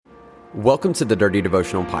Welcome to the Dirty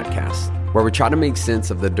Devotional Podcast, where we try to make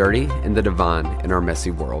sense of the dirty and the divine in our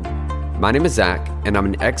messy world. My name is Zach, and I'm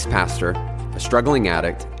an ex-pastor, a struggling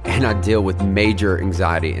addict, and I deal with major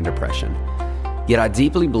anxiety and depression. Yet I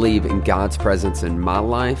deeply believe in God's presence in my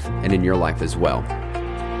life and in your life as well.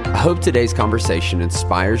 I hope today's conversation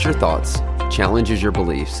inspires your thoughts, challenges your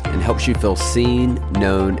beliefs, and helps you feel seen,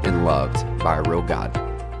 known, and loved by a real God.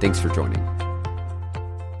 Thanks for joining.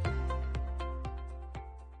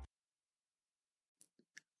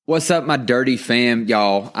 What's up, my dirty fam?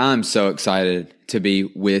 Y'all, I'm so excited to be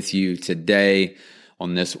with you today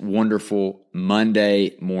on this wonderful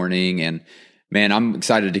Monday morning. And man, I'm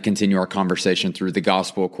excited to continue our conversation through the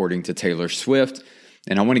gospel according to Taylor Swift.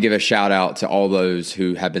 And I want to give a shout out to all those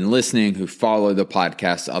who have been listening, who follow the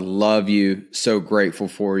podcast. I love you. So grateful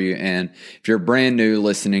for you. And if you're brand new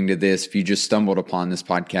listening to this, if you just stumbled upon this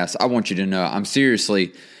podcast, I want you to know I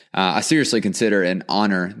seriously consider it an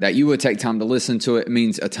honor that you would take time to listen to it. It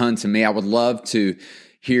means a ton to me. I would love to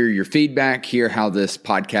hear your feedback, hear how this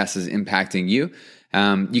podcast is impacting you.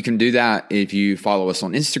 You can do that if you follow us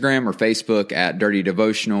on Instagram or Facebook at Dirty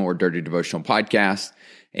Devotional or Dirty Devotional Podcast.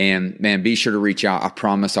 And man, be sure to reach out. I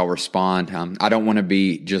promise I'll respond. I don't want to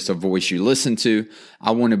be just a voice you listen to.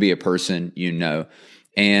 I want to be a person you know.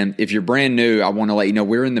 And if you're brand new, I want to let you know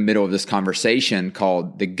we're in the middle of this conversation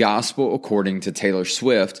called The Gospel According to Taylor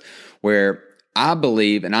Swift, where I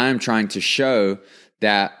believe and I am trying to show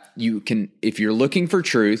that you can, if you're looking for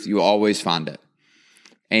truth, you will always find it.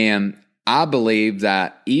 And I believe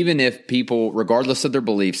that even if people, regardless of their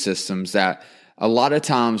belief systems, that a lot of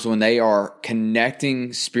times when they are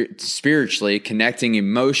connecting spiritually, connecting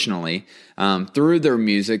emotionally through their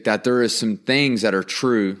music, that there is some things that are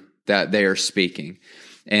true that they are speaking.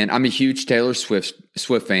 And I'm a huge Taylor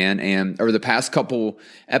Swift fan. And over the past couple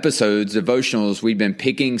episodes, devotionals, we've been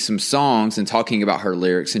picking some songs and talking about her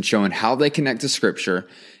lyrics and showing how they connect to Scripture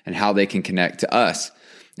and how they can connect to us.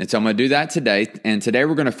 And so I'm going to do that today. And today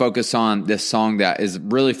we're going to focus on this song that is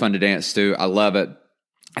really fun to dance to. I love it.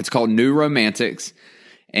 It's called New Romantics,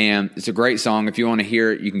 and it's a great song. If you want to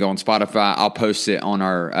hear it, you can go on Spotify. I'll post it on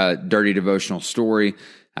our Dirty Devotional story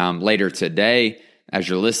later today as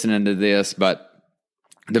you're listening to this. But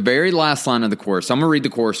the very last line of the chorus, I'm going to read the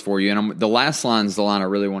chorus for you, and the last line is the line I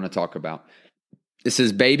really want to talk about. It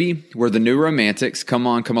says, "Baby, we're the new romantics. Come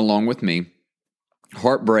on, come along with me.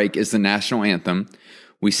 Heartbreak is the national anthem.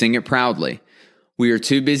 We sing it proudly. We are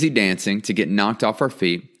too busy dancing to get knocked off our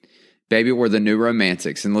feet. Baby, we're the new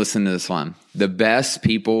romantics." And listen to this line. "The best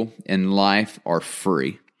people in life are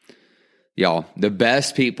free." Y'all, the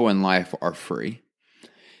best people in life are free.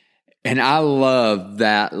 And I love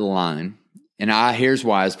that line. And here's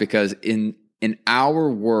why. Is because in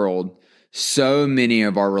our world, so many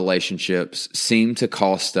of our relationships seem to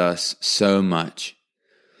cost us so much.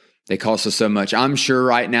 They cost us so much. I'm sure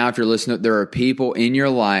right now, if you're listening, there are people in your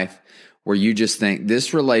life where you just think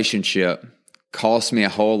this relationship costs me a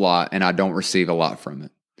whole lot and I don't receive a lot from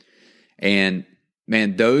it. And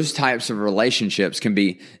man, those types of relationships can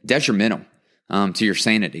be detrimental to your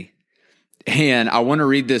sanity. And I want to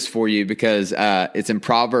read this for you because it's in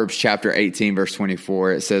Proverbs chapter 18, verse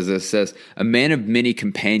 24. It says, "A man of many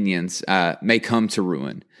companions may come to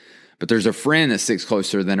ruin, but there's a friend that sticks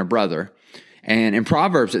closer than a brother." And in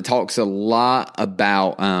Proverbs, it talks a lot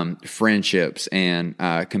about friendships and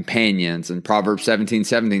companions. And Proverbs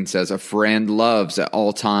 17:17 says, "A friend loves at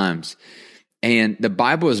all times." And the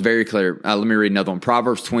Bible is very clear. Let me read another one.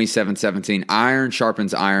 Proverbs 27:17, "Iron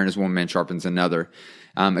sharpens iron as one man sharpens another."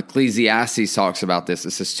 Ecclesiastes talks about this.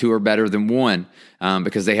 It says, "Two are better than one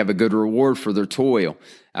because they have a good reward for their toil.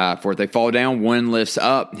 For if they fall down, one lifts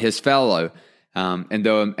up his fellow." And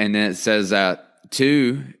then it says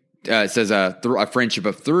two. It says a friendship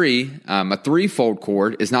of three, a threefold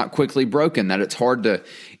cord is not quickly broken, that it's hard to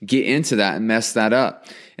get into that and mess that up.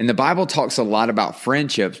 And the Bible talks a lot about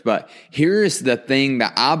friendships, but here's the thing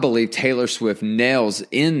that I believe Taylor Swift nails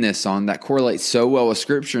in this song that correlates so well with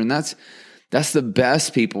Scripture, and that's the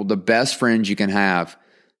best people, the best friends you can have.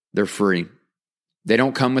 They're free. They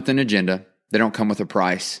don't come with an agenda. They don't come with a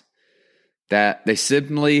price. That they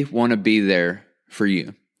simply want to be there for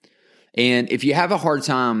you. And if you have a hard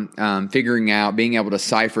time figuring out, being able to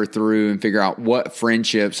cipher through and figure out what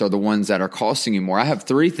friendships are the ones that are costing you more, I have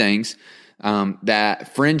three things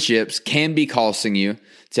that friendships can be costing you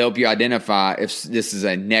to help you identify if this is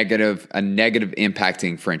a negative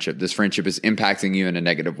impacting friendship. This friendship is impacting you in a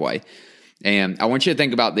negative way. And I want you to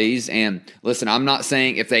think about these. And listen, I'm not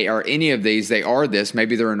saying if they are any of these, they are this.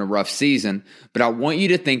 Maybe they're in a rough season. But I want you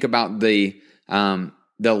to think about the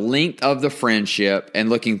length of the friendship and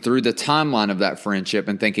looking through the timeline of that friendship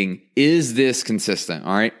and thinking, is this consistent?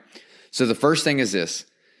 All right. So the first thing is this,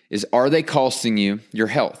 is are they costing you your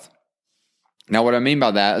health? Now, what I mean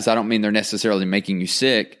by that is I don't mean they're necessarily making you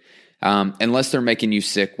sick, unless they're making you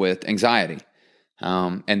sick with anxiety,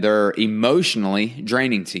 and they're emotionally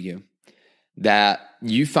draining to you, that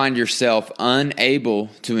you find yourself unable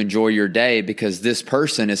to enjoy your day because this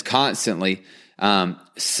person is constantly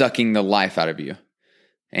sucking the life out of you.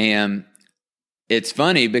 And it's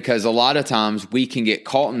funny because a lot of times we can get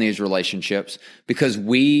caught in these relationships because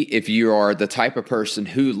if you are the type of person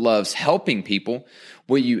who loves helping people,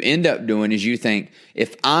 what you end up doing is you think,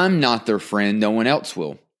 if I'm not their friend, no one else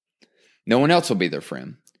will. No one else will be their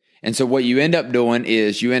friend. And so what you end up doing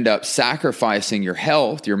is you end up sacrificing your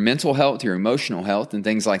health, your mental health, your emotional health, and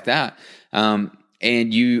things like that.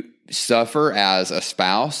 And you suffer as a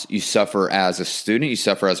spouse, you suffer as a student, you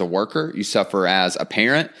suffer as a worker, you suffer as a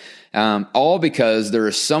parent, all because there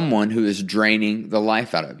is someone who is draining the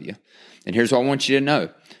life out of you. And here's what I want you to know.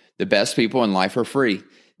 The best people in life are free.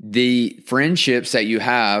 The friendships that you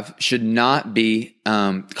have should not be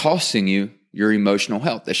costing you your emotional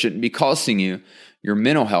health. They shouldn't be costing you your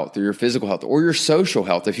mental health or your physical health or your social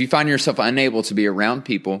health. If you find yourself unable to be around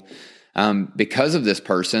people because of this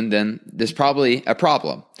person, then there's probably a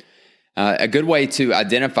problem. A good way to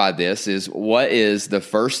identify this is, what is the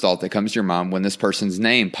first thought that comes to your mind when this person's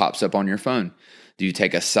name pops up on your phone? Do you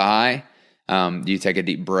take a sigh? Do you take a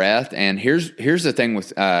deep breath? And here's the thing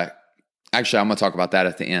with, actually, I'm going to talk about that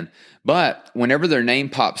at the end. But whenever their name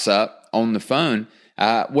pops up on the phone,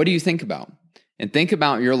 what do you think about? And think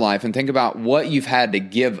about your life and think about what you've had to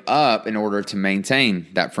give up in order to maintain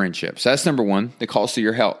that friendship. So that's number one, the cost of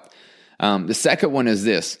your health. The second one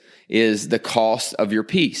is the cost of your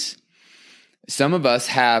peace. Some of us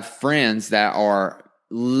have friends that are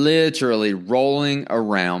literally rolling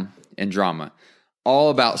around in drama, all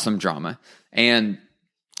about some drama. And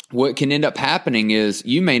what can end up happening is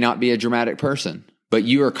you may not be a dramatic person, but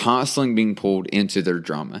you are constantly being pulled into their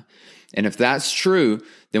drama. And if that's true,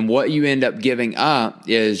 then what you end up giving up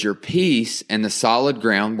is your peace and the solid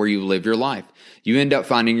ground where you live your life. You end up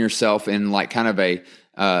finding yourself in like kind of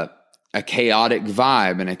a chaotic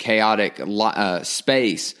vibe and a chaotic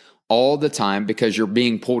space all the time because you're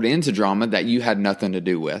being pulled into drama that you had nothing to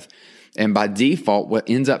do with. And by default, what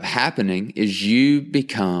ends up happening is you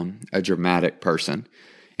become a dramatic person,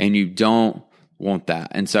 and you don't want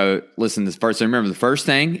that. And so listen, remember the first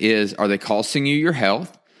thing is, are they costing you your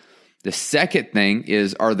health? The second thing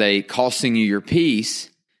is, are they costing you your peace?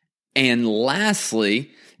 And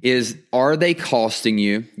lastly is, are they costing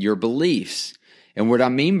you your beliefs? And what I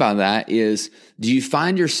mean by that is, do you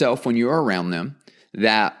find yourself when you're around them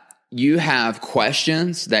that you have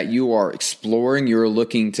questions that you are exploring, you're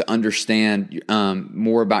looking to understand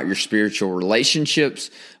more about your spiritual relationships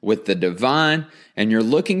with the divine, and you're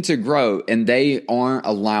looking to grow, and they aren't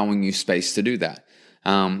allowing you space to do that.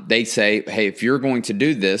 They say, hey, if you're going to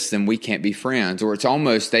do this, then we can't be friends. Or it's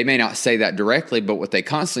almost, they may not say that directly, but what they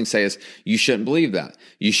constantly say is, you shouldn't believe that.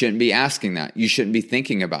 You shouldn't be asking that. You shouldn't be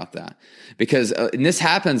thinking about that. Because, and this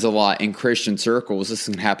happens a lot in Christian circles, this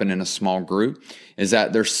can happen in a small group, is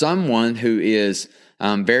that there's someone who is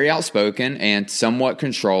very outspoken and somewhat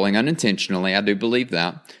controlling, unintentionally, I do believe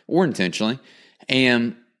that, or intentionally.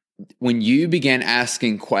 And when you began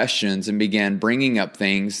asking questions and began bringing up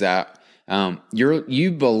things that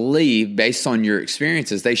you believe based on your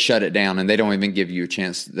experiences, they shut it down and they don't even give you a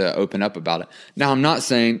chance to open up about it. Now, I'm not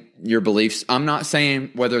saying your beliefs, I'm not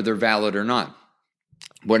saying whether they're valid or not.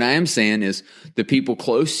 What I am saying is the people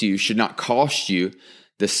close to you should not cost you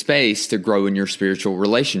the space to grow in your spiritual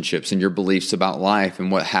relationships and your beliefs about life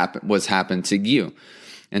and what's happened to you.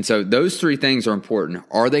 And so those three things are important.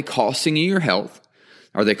 Are they costing you your health?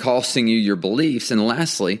 Are they costing you your beliefs? And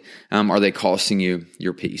lastly, are they costing you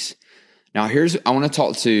your peace? Now, I want to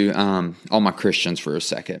talk to all my Christians for a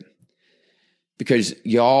second, because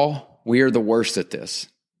y'all, we are the worst at this,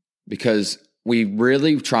 because we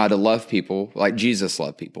really try to love people like Jesus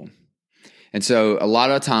loved people. And so a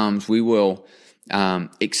lot of times we will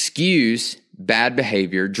excuse bad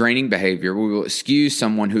behavior, draining behavior. We will excuse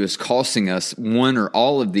someone who is costing us one or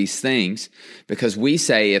all of these things because we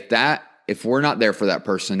say, if we're not there for that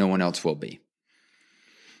person, no one else will be.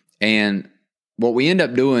 And what we end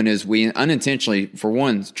up doing is we unintentionally, for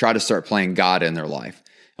one, try to start playing God in their life,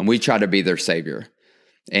 and we try to be their savior.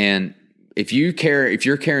 And if you're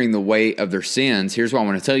carrying the weight of their sins, here's what I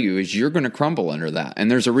want to tell you is you're going to crumble under that. And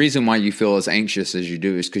there's a reason why you feel as anxious as you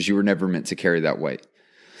do, is because you were never meant to carry that weight.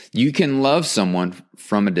 You can love someone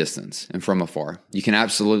from a distance and from afar. You can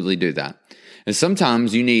absolutely do that. And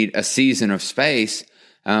sometimes you need a season of space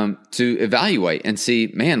to evaluate and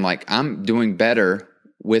see, man, like I'm doing better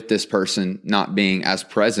with this person not being as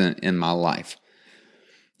present in my life.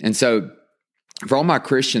 And so for all my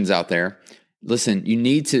Christians out there, listen, you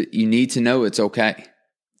need to know it's okay.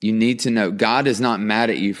 You need to know God is not mad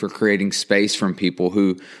at you for creating space from people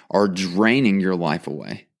who are draining your life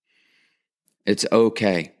away. It's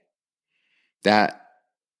okay. That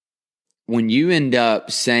when you end up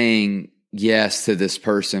saying yes to this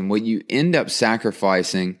person, what you end up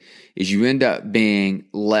sacrificing is you end up being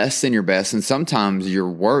less than your best, and sometimes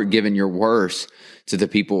giving your worst to the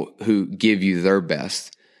people who give you their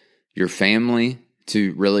best. Your family,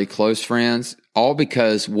 to really close friends, all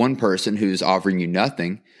because one person who's offering you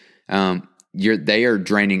nothing, they are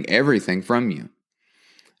draining everything from you.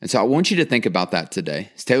 And so I want you to think about that today.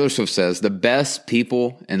 As Taylor Swift says, the best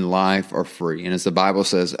people in life are free. And as the Bible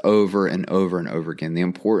says over and over and over again, the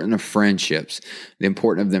importance of friendships, the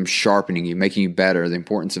importance of them sharpening you, making you better, the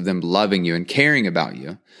importance of them loving you and caring about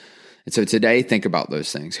you. And so today, think about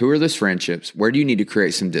those things. Who are those friendships? Where do you need to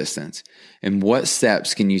create some distance? And what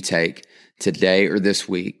steps can you take today or this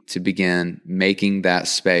week to begin making that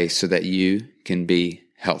space so that you can be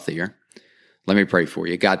healthier? Let me pray for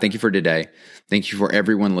you. God, thank you for today. Thank you for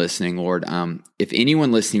everyone listening, Lord. If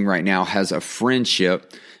anyone listening right now has a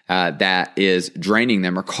friendship that is draining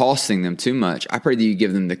them or costing them too much, I pray that you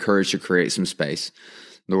give them the courage to create some space.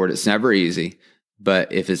 Lord, it's never easy,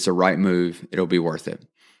 but if it's the right move, it'll be worth it.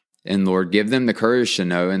 And Lord, give them the courage to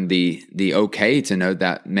know and the okay to know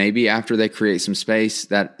that maybe after they create some space,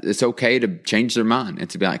 that it's okay to change their mind and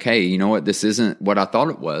to be like, hey, you know what? This isn't what I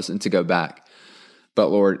thought it was, and to go back. But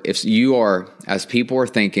Lord, if you are, as people are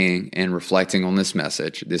thinking and reflecting on this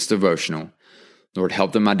message, this devotional, Lord,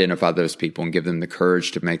 help them identify those people and give them the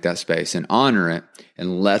courage to make that space and honor it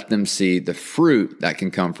and let them see the fruit that can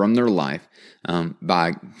come from their life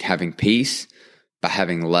by having peace, by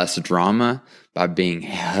having less drama, by being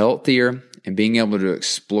healthier and being able to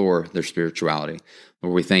explore their spirituality.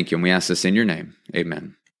 Lord, we thank you and we ask this in your name.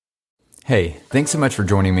 Amen. Hey, thanks so much for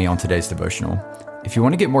joining me on today's devotional. If you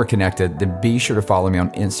want to get more connected, then be sure to follow me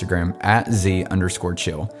on Instagram at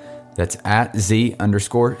 @Z_chill. That's at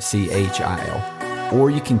 @Z_CHIL.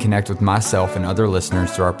 Or you can connect with myself and other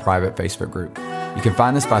listeners through our private Facebook group. You can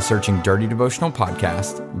find this by searching Dirty Devotional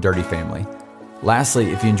Podcast, Dirty Family.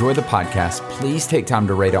 Lastly, if you enjoy the podcast, please take time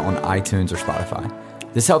to rate it on iTunes or Spotify.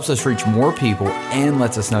 This helps us reach more people and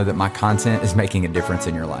lets us know that my content is making a difference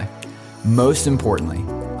in your life. Most importantly,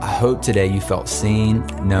 I hope today you felt seen,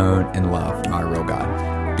 known, and loved by a real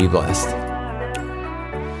God. Be blessed.